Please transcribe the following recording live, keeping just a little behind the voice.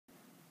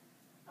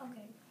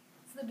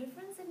the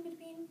difference in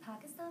between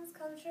Pakistan's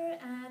culture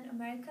and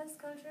America's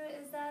culture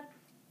is that,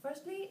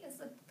 firstly, is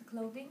the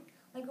clothing.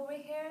 Like over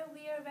here,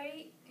 we are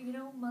very,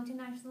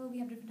 multinational. We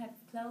have different types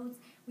of clothes.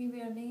 We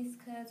wear mini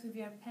skirts, we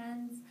wear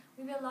pants,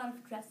 we wear a lot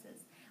of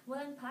dresses.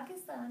 Well, in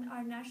Pakistan,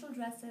 our national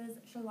dress is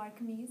shalwar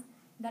kameez.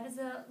 That is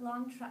a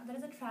that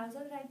is a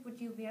trouser type which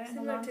you wear and a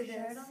Similar long to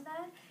shirt this. on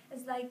that.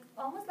 It's like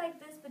almost like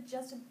this, but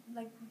just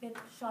a bit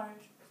shorter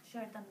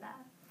shirt than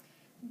that.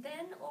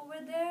 Then over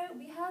there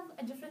we have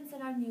a difference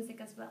in our music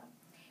as well.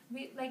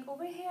 We like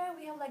over here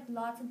we have like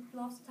lots of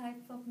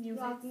types of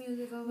music. Rock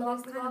music over there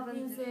is kind Rock of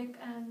music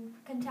and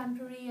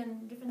contemporary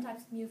and different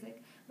types of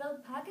music. Well,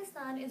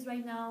 Pakistan is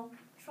right now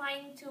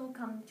trying to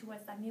come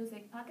towards that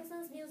music.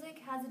 Pakistan's music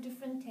has a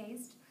different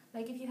taste.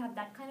 Like if you have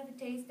that kind of a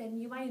taste, then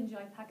you might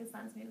enjoy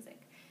Pakistan's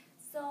music.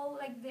 So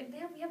like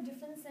we have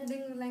difference in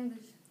Sing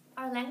language.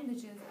 our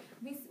languages.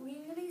 We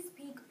usually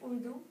speak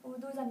Urdu.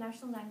 Urdu is our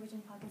national language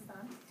in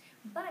Pakistan.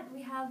 But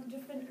we have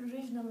different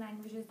regional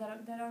languages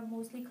that are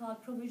mostly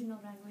called provisional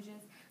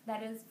languages.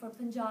 That is, for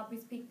Punjab we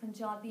speak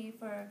Punjabi,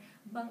 for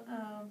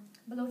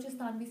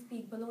Balochistan we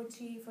speak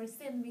Balochi, for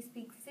Sindh we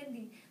speak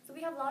Sindhi. So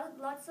we have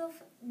lots of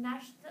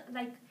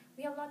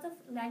we have lots of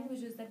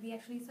languages that we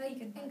actually speak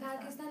in Pakistan. In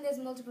Pakistan,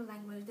 there's multiple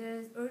languages.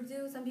 There's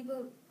Urdu. Some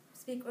people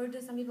speak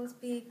Urdu. Some people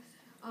speak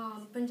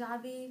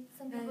Punjabi.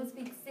 Some people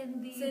speak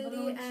Sindhi, Sindhi,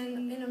 Balochi,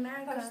 and in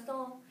America, Pashto.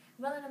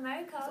 Well, in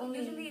America,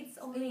 it's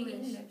only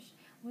English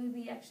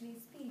we actually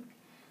speak.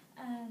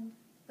 And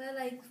but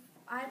like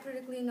I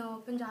particularly know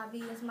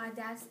Punjabi. As my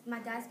dad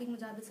speaks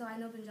Punjabi, so I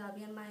know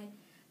Punjabi, and my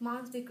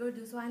mom speaks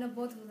Urdu, so I know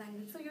both of the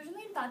languages. so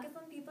usually in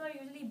Pakistan, people are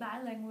usually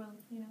bilingual.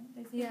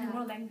 They speak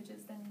more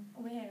languages than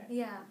over here.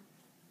 Yeah,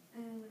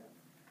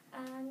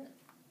 And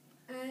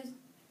and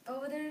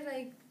over there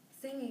like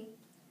singing.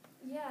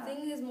 yeah,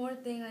 Singing is more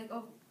thing like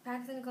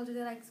Pakistani culture.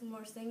 They like some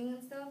more singing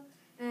and stuff,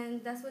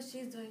 and that's what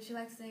she's doing. She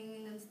likes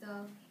singing and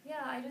stuff.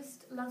 yeah, I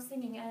just love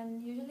singing,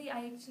 and usually I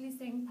actually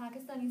sing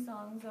Pakistani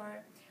songs, or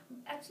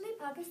actually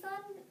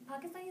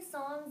Pakistani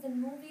songs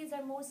and movies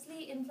are mostly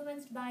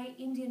influenced by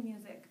Indian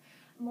music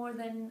more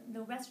than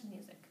the Western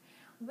music.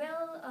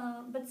 Well,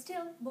 but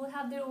still, both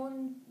have their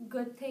own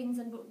good things,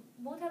 and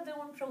both have their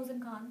own pros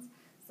and cons.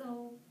 So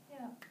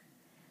yeah,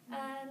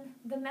 and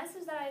the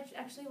message that I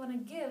actually want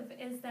to give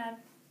is that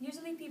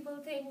usually people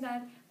think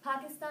that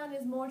Pakistan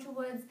is more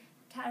towards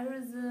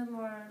terrorism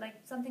or like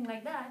something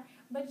like that,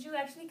 but you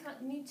actually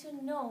need to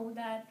know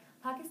that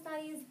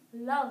Pakistanis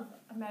love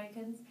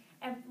Americans.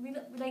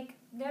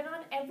 They're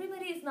not.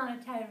 Everybody is not a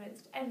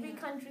terrorist. Every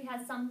country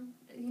has some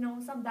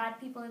bad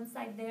people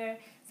inside there.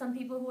 Some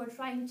people who are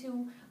trying to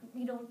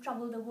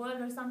trouble the world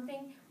or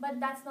something. But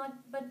that's not.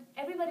 But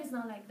everybody's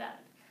not like that.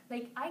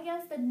 Like I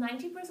guess that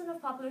 90%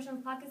 of population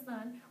of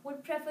Pakistan would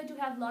prefer to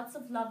have lots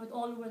of love with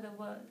all over the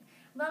world.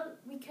 Well,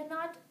 we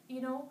cannot,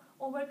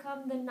 overcome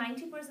the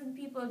 90%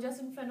 people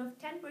just in front of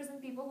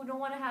 10% people who don't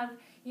want to have,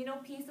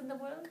 peace in the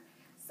world.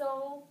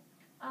 So,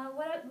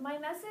 my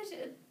message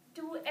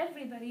to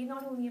everybody,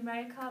 not only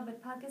America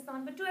but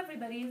Pakistan, but to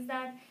everybody, is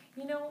that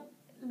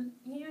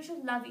you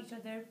should love each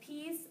other.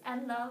 Peace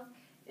and love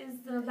is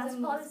the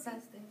best policy.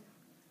 Best thing.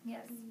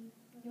 Yes.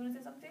 You want to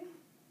say something?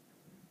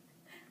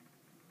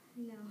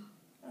 No.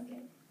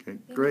 Okay. Okay,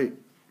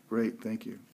 great. Thank you.